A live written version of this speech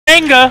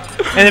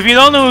Topanga. And if you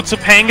don't know who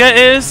Topanga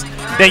is,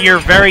 then you're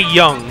very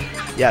young.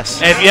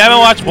 Yes. And if you haven't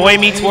watched Boy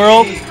Meets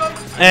World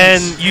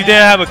and you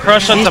didn't have a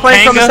crush on Topanga. He's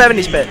playing from the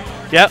 70s bit.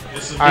 Yep.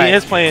 He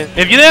is playing.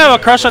 If you didn't have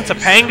a crush on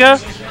Topanga,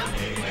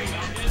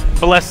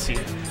 bless you.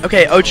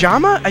 Okay,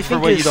 Ojama, I think for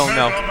what you don't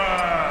know.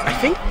 I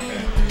think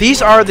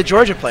these are the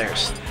Georgia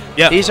players.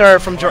 Yeah. These are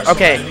from Georgia.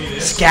 Okay,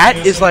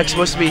 Scatt is like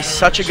supposed to be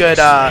such a good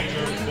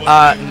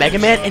Mega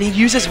Man, and he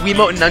uses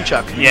Wiimote and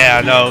Nunchuck.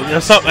 Yeah, no.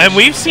 So, and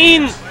we've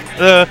seen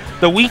the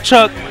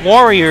Wiichuck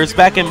Warriors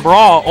back in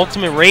Brawl,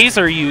 Ultimate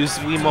Razor use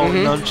Wiimote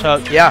and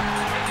Nunchuck.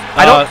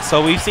 Yeah.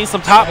 So we've seen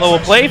some top level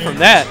play from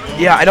that.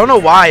 Yeah, I don't know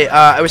why.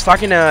 I was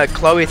talking to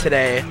Chloe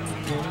today,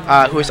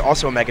 who is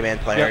also a Mega Man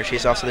player. Yep.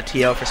 She's also the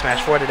TO for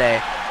Smash 4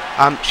 today.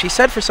 She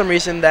said for some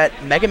reason that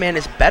Mega Man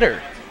is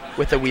better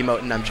with the Wiimote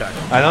and Nunchuck.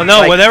 I don't know.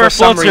 Like, whatever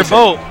floats your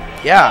boat.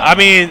 Yeah. I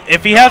mean,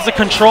 if he has the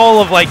control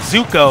of like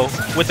Zuko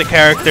with the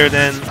character,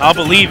 then I'll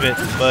believe it.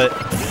 But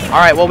all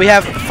right. Well, we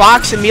have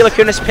Fox and Mila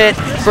Kunis Pit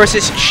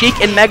versus Sheik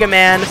and Mega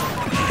Man,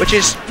 which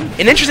is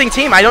an interesting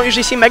team. I don't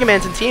usually see Mega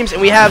Mans in teams,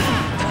 and we have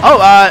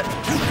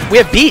we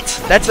have Beat.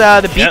 That's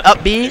the Beat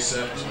Up B.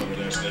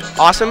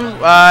 Awesome.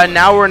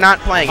 Now we're not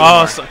playing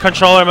anymore. Oh, so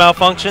controller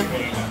malfunction.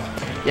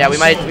 Yeah, we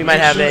might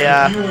have a.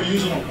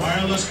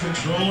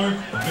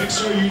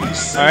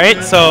 All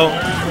right, so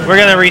we're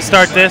gonna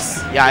restart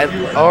this.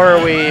 Yeah, or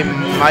we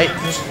might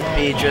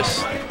be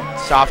just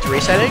soft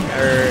resetting,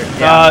 or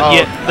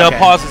the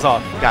pause is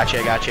off. Gotcha.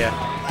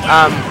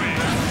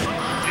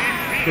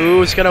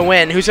 Who's gonna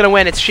win? Who's gonna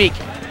win? It's Sheik.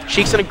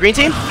 Sheik's on a green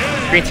team.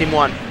 Green team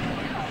won.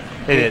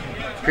 They did.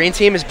 Green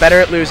team is better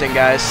at losing,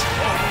 guys.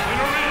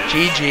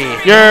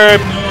 GG. Your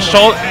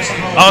shoulder.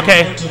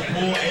 Okay.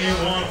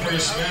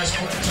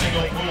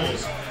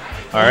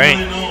 All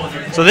right.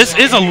 So this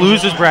is a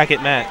losers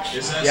bracket match.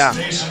 Yeah.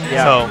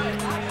 So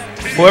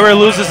whoever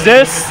loses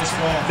this,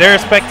 they're a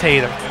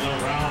spectator.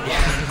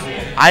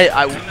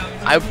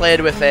 I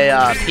played with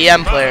a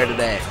PM player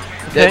today,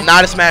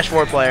 not a Smash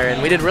 4 player,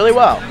 and we did really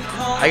well.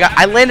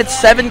 I landed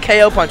 7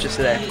 KO punches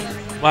today.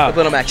 Wow. With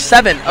Little Max.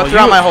 7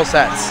 throughout my whole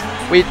sets.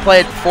 We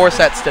played 4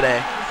 sets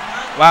today.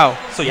 Wow.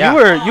 So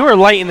you were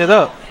lighting it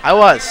up. I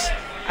was,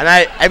 and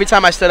every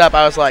time I stood up,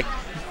 I was like,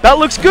 "That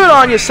looks good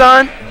on you,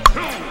 son."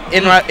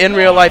 In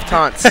real life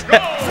taunts.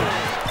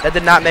 That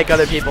did not make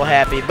other people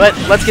happy. But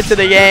let's get to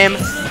the game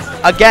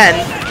again.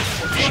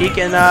 Sheik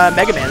and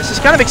Mega Man. This is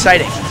kind of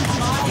exciting.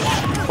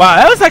 Wow,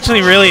 that was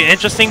actually really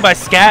interesting by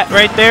Scatt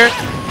right there.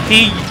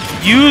 He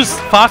used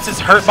Fox's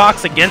hurt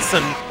box against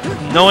him,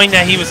 knowing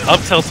that he was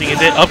up tilting and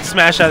did up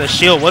smash out of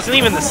shield. Wasn't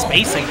even the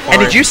spacing for it.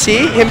 And did you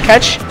see him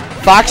catch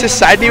Fox's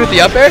side B with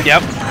the up air?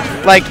 Yep.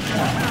 Like,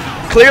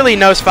 clearly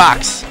knows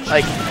Fox.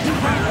 Like,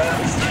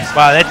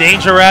 wow, that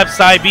danger wrap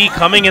side B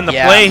coming into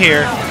play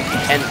here.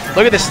 And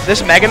look at this.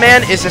 This Mega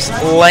Man is just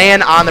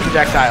laying on the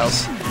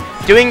projectiles,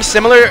 doing a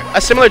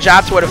similar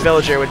job to what a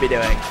villager would be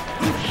doing.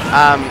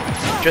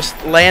 Just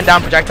laying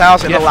down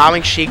projectiles and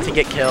allowing Sheik to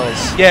get kills.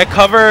 Yeah,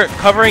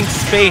 covering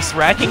space,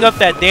 racking up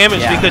that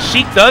damage because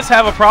Sheik does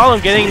have a problem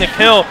getting the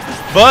kill.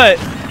 But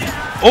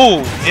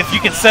if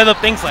you can set up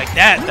things like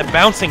that, the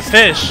bouncing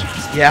fish.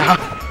 Yeah.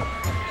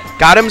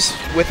 Gottoms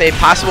with a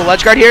possible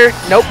ledge guard here.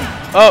 Nope.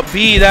 Oh,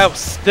 B, that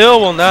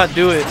still will not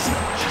do it.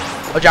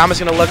 Ojama's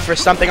going to look for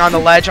something on the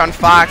ledge on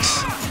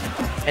Fox,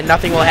 and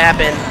nothing will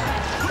happen.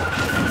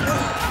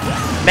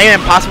 Mega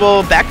Man,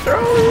 possible back throw.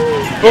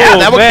 Yeah,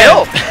 that will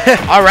kill.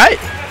 All right.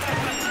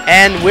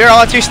 And we're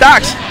all at 2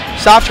 stocks.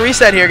 Soft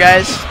reset here,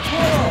 guys.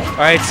 All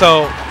right,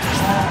 so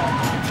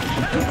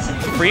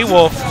Free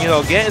Wolf,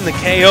 getting the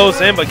KOs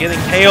in, but getting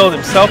KO'd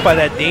himself by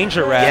that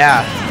danger wrap.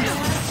 Yeah.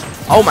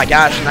 Oh, my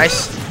gosh.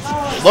 Nice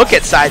look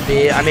at side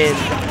B. I mean,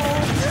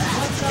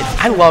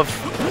 I love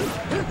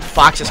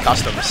Fox's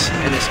customs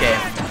in this game.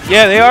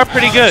 Yeah, they are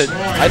pretty good.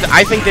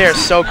 I think they're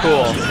so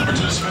cool.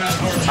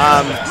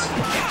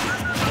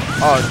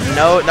 Oh,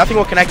 no. Nothing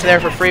will connect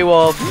there for Free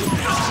Wolf.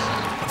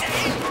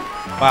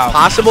 Wow.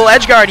 Possible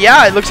edge guard.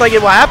 Yeah, it looks like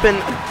it will happen.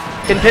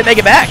 Can Pit make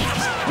it back?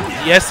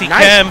 Yes, he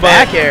nice can, but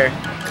back air.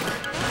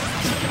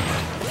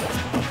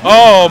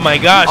 Oh, my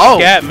gosh.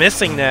 Scatt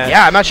missing that.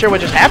 Yeah, I'm not sure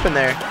what just happened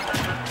there.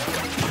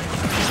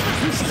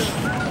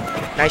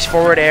 Nice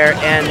forward air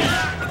and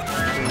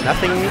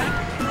nothing.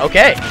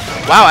 Okay.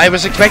 Wow, I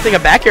was expecting a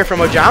back air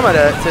from Ojama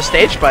to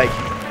stage spike.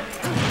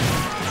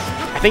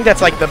 I think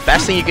that's like the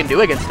best thing you can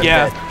do against the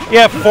Pit.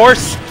 Yeah,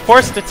 force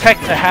the tech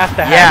to have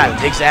to happen.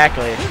 Yeah,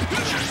 exactly.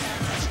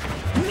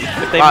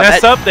 If they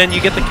mess up, then you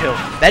get the kill.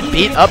 That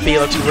beat up B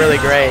looks really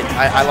great.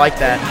 I like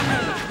that.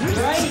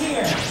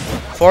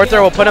 Forward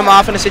throw will put him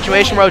off in a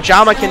situation where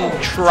Ojama can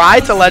try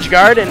to ledge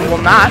guard and will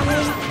not.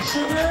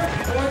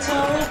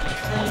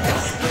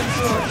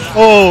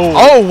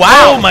 Oh,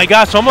 wow. Oh, my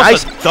gosh.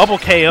 Almost a double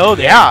KO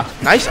there. Yeah.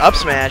 Nice up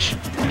smash.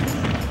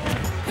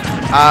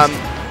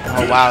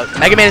 Oh, wow.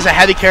 Mega Man is a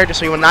heavy character,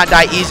 so he will not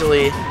die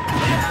easily.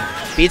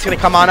 Beat's going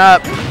to come on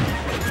up.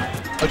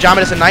 Ojama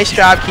does a nice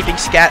job keeping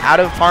Scatt out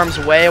of harm's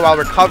way while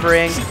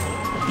recovering.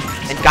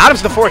 And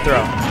Gottoms the forward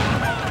throw.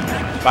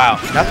 Wow.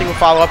 Nothing will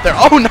follow up there.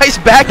 Oh, nice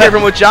back there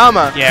from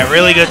Ojama. Yeah,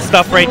 really good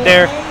stuff right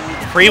there.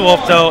 Free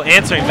Wolf, though,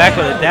 answering back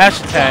with a dash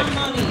attack.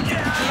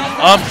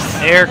 Up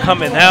air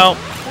coming out.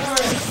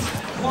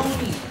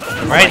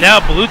 Right now,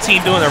 blue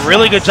team doing a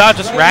really good job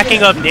just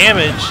racking up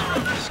damage.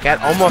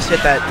 Scatt almost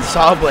hit that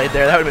saw blade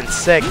there. That would have been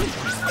sick.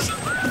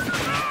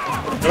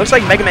 It looks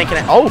like Mega Man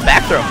can... Oh,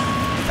 back throw.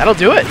 That'll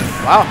do it.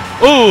 Wow.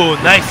 Ooh,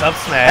 nice up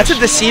smash. That's a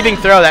deceiving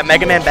throw, that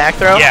Mega Man back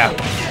throw. Yeah.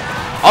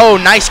 Oh,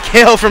 nice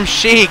kill from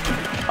Sheik.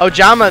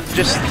 Ojama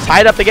just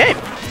tied up the game.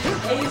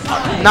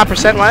 Not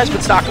percent-wise,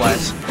 but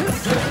stock-wise.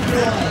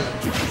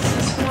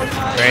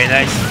 Very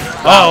nice.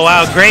 Oh,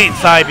 wow. Great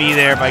side B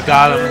there by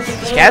Gottoms.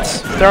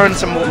 Scatt's throwing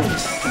some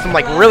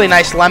like really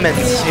nice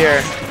lemons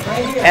here.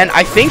 And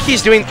I think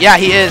he's doing, yeah,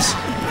 he is.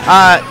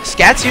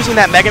 Scatt's using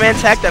that Mega Man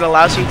tech that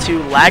allows you to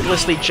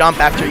laglessly jump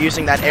after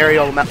using that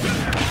aerial,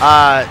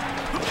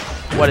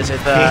 what is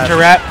it? The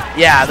Interrupt?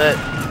 Yeah, the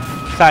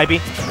side B?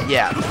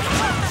 Yeah.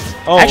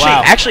 Oh,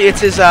 wow. Actually,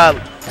 it's his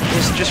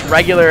just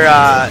regular,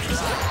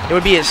 it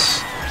would be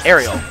his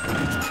aerial.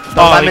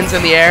 The lemons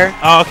in the air.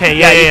 Oh, okay,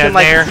 yeah, you can,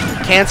 like,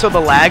 cancel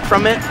the lag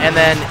from it and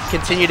then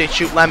continue to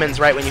shoot lemons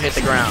right when you hit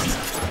the ground.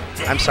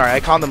 I'm sorry, I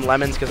call them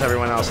lemons because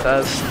everyone else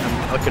does.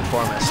 I'm a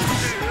conformist.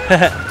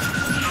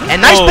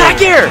 And nice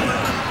back air!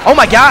 Oh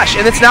my gosh,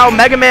 and it's now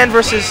Mega Man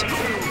versus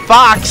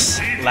Fox.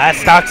 Last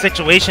stock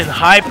situation,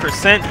 high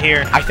percent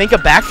here. I think a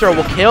back throw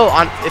will kill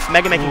on if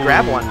Mega Man can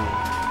grab one.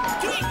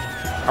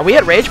 Are we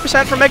at rage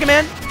percent for Mega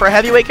Man for a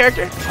heavyweight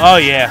character? Oh,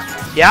 yeah.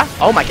 Yeah?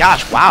 Oh my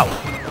gosh, wow.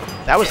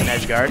 That was an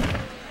edge guard.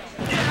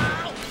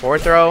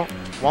 Forward throw,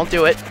 won't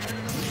do it.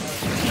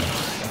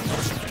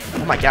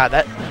 Oh my god,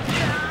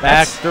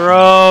 back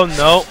throw,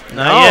 nope,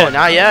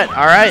 not yet.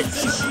 All right.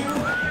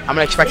 I'm going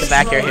to expect a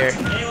back air here.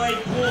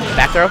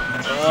 Back throw.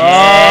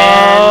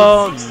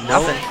 Oh,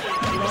 nothing.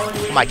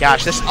 Oh my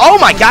gosh, this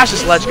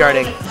ledge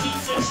guarding.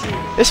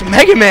 This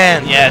Mega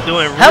Man. Yeah,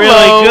 doing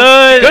really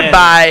good.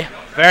 Goodbye.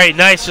 Very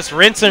nice, just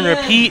rinse and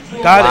repeat.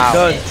 Got it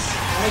done.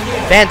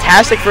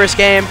 Fantastic first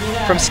game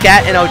from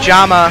Scatt and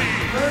Ojama.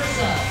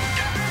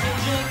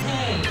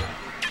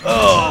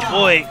 Oh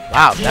boy.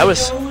 Wow,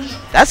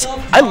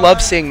 I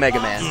love seeing Mega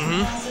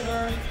Man.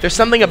 There's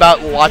something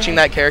about watching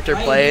that character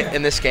play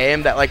in this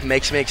game that like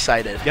makes me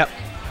excited. Yep.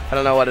 I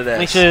don't know what it is.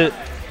 Makes you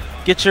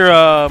get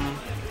your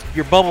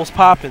bubbles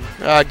popping.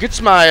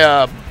 Gets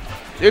my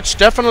it's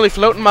definitely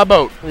floating my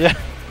boat. Yeah.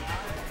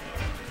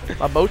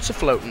 My boats are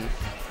floating.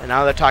 And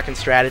now they're talking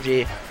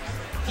strategy.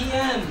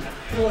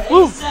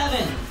 Woo.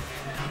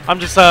 I'm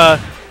just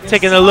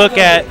taking a look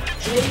at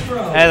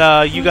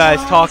you guys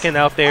talking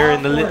out there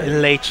in the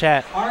late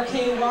chat.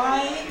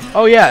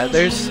 Oh yeah,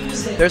 there's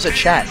a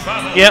chat.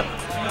 Yep.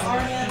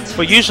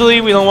 But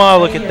usually we don't want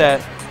to look at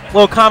that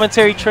little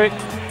commentary trick.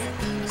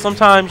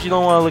 Sometimes you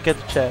don't want to look at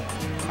the chat.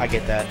 I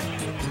get that.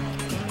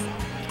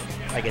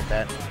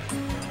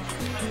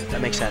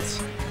 That makes sense.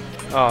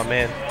 Oh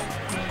man.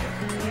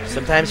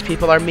 Sometimes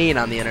people are mean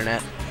on the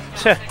internet.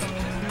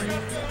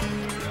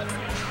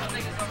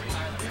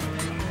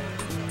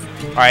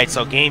 Alright,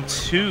 so game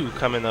 2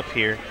 coming up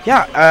here.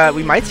 Yeah,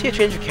 we might see a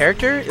change of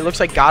character. It looks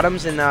like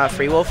Gottoms and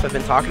Free Wolf have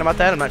been talking about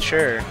that. I'm not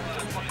sure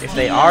if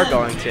they are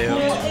going to.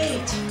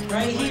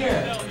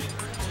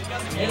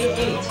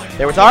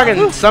 They were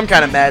talking some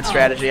kind of mad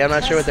strategy. I'm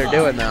not sure what they're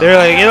doing though. They're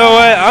like, you know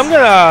what? I'm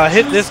gonna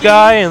hit this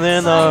guy, and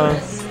then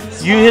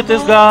you hit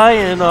this guy,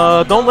 and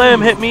don't let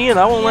him hit me, and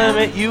I won't let him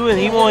hit you, and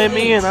he won't hit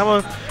me, and I'm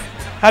a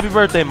happy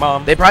birthday,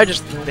 Mom. They probably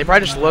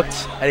just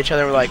looked at each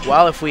other and were like,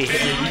 well, if we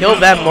kill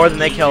them more than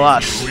they kill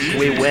us,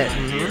 we win.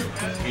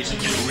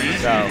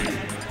 So,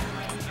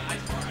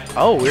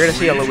 oh, we're gonna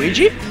see a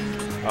Luigi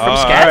from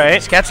Scatt.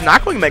 Right. Scatt's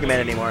not going Mega Man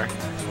anymore.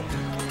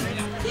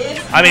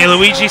 I mean,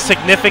 Luigi's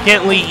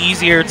significantly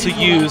easier to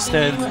use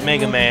than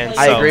Mega Man.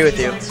 So. I agree with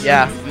you.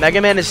 Yeah, Mega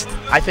Man is,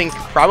 I think,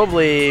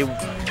 probably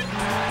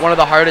one of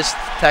the hardest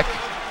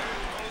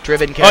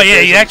tech-driven characters. Oh yeah,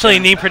 you actually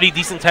need pretty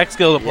decent tech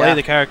skill to play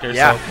the character.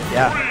 Yeah, so.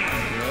 yeah.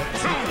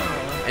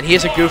 And he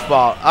is a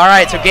goofball. All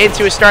right, so game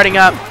 2 is starting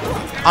up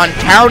on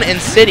Town and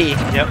City.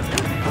 Yep.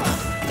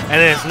 And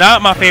it's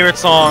not my favorite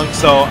song,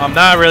 so I'm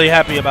not really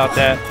happy about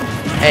that.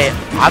 Hey,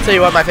 I'll tell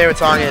you what my favorite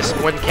song is.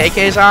 When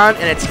KK's on,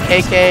 and it's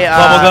KK...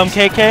 Bubblegum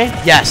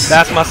KK? Yes.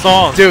 That's my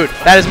song. Dude,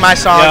 that is my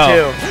song,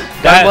 too.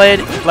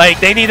 Gunblade. Like,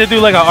 they need to do,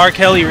 like, an R.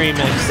 Kelly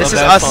remix This of is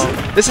that us.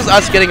 song. This is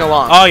us getting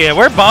along. Oh, yeah,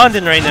 we're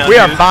bonding right now, We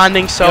are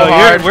bonding so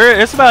hard.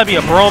 It's about to be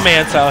a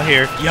bromance out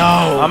here. Yo.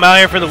 I'm out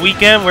here for the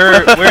weekend.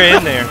 We're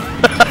in there.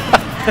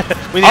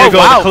 We need to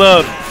go to the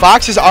club.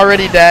 Fox is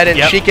already dead, and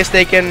Sheik is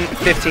taking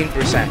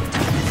 15%.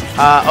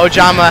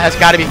 Ojama has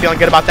got to be feeling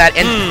good about that,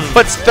 and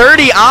puts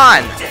 30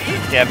 on.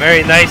 Yeah,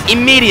 very nice.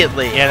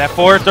 Immediately. Yeah, that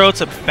forward throw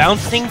to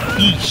bouncing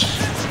fish.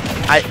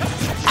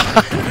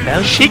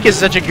 Sheik is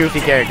such a goofy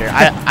character.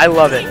 I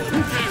love it.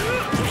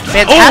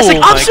 Fantastic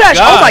up smash.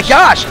 Oh my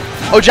gosh.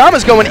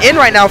 Ojama's going in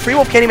right now. Free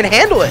Wolf can't even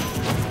handle it.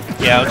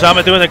 Yeah,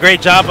 Ojama doing a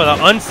great job, but an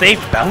unsafe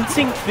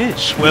bouncing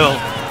fish will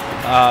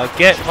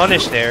get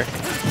punished there.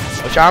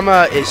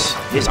 Ojama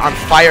is on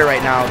fire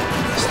right now.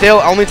 Still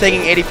only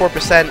taking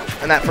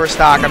 84% in that first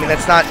stock. I mean,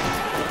 that's not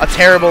a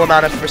terrible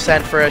amount of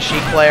percent for a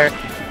Sheik player.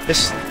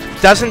 This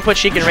doesn't put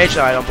Sheik in rage,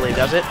 though, I don't believe,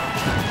 does it?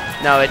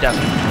 No, it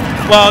doesn't.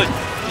 Well,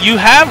 you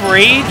have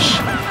rage.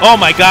 Oh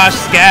my gosh,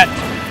 Scatt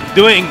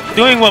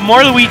doing what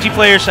more Luigi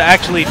players should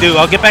actually do.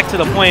 I'll get back to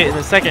the point in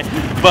a second.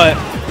 But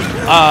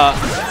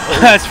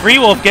as Free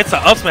Wolf gets an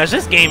up smash,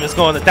 this game is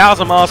going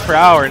 1,000 miles per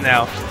hour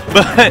now.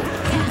 But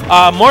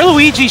more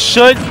Luigi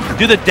should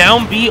do the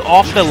down B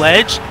off the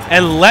ledge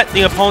and let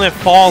the opponent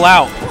fall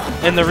out.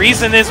 And the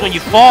reason is when you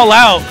fall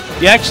out,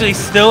 you actually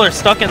still are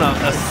stuck in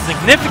a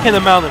significant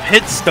amount of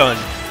hit stun.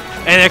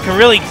 And it can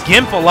really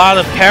gimp a lot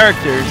of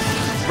characters.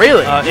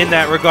 Really? In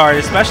that regard,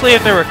 especially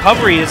if their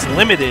recovery is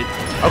limited.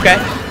 Okay.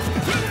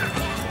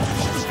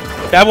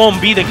 That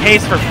won't be the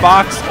case for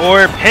Fox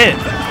or Pit.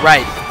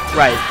 Right,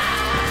 right.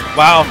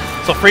 Wow.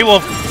 So Free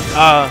Wolf,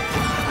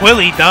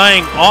 Quilly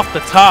dying off the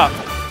top.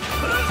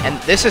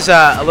 And this is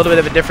a little bit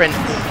of a different...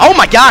 Oh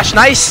my gosh,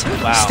 nice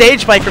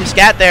stage bite from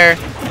Scatt there.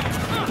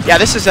 Yeah,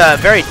 this is a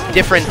very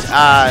different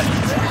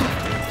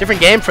different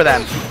game for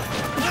them.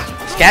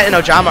 Scatt and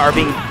Ojama are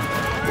being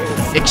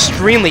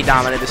extremely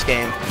dominant this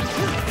game.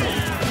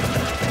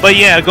 But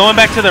yeah, going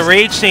back to the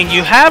rage thing,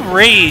 you have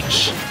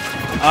rage,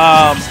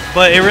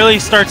 but it really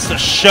starts to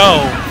show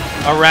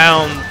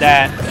around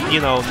that,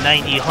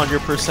 90,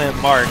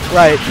 100% mark.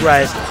 Right,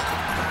 right.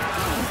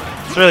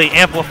 It's really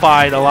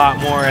amplified a lot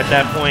more at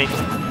that point.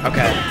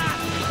 Okay.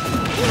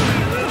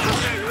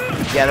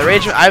 Yeah, the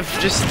rage,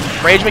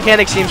 rage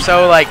mechanic seems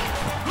so, like,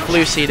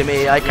 floosy to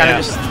me. I kind of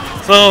just...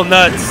 It's a little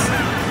nuts.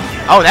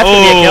 Oh, that's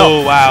going to be a kill.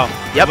 Oh, wow.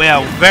 Yep.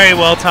 Yeah, very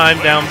well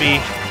timed down B.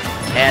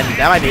 And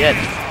that might be it.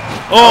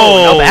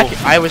 Oh, no back.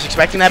 I was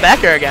expecting that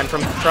back air again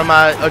from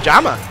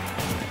Ojama.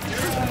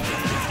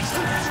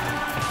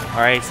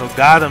 All right, so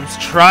Gottoms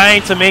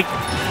trying to make...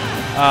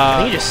 I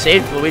think he just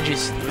saved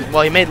Luigi's...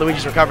 Well, he made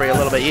Luigi's recovery a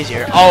little bit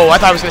easier. Oh, I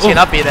thought I was going to see an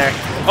up B there.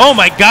 Oh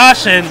my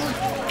gosh, and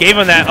gave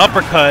him that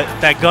uppercut,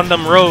 that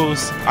Gundam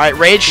Rose. All right,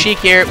 Rage Sheik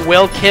here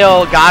will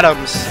kill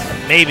Gottoms.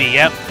 Maybe,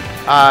 yep.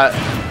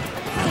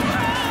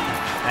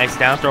 Nice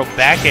down throw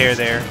back air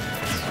there.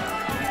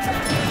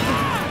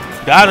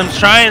 Gottoms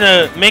trying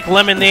to make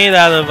lemonade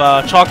out of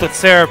chocolate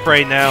syrup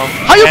right now.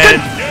 How you can?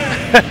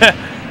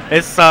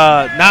 It's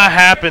not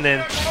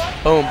happening.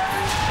 Boom.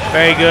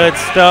 Very good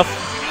stuff.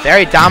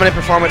 Very dominant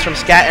performance from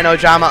Scatt and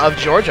Ojama of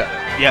Georgia.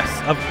 Yes,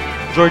 of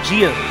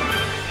Georgia.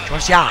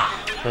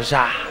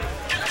 Georgia.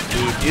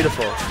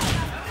 Beautiful.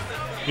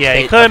 Yeah,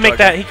 he couldn't make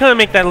that. He couldn't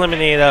make that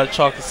lemonade out of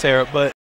chocolate syrup, but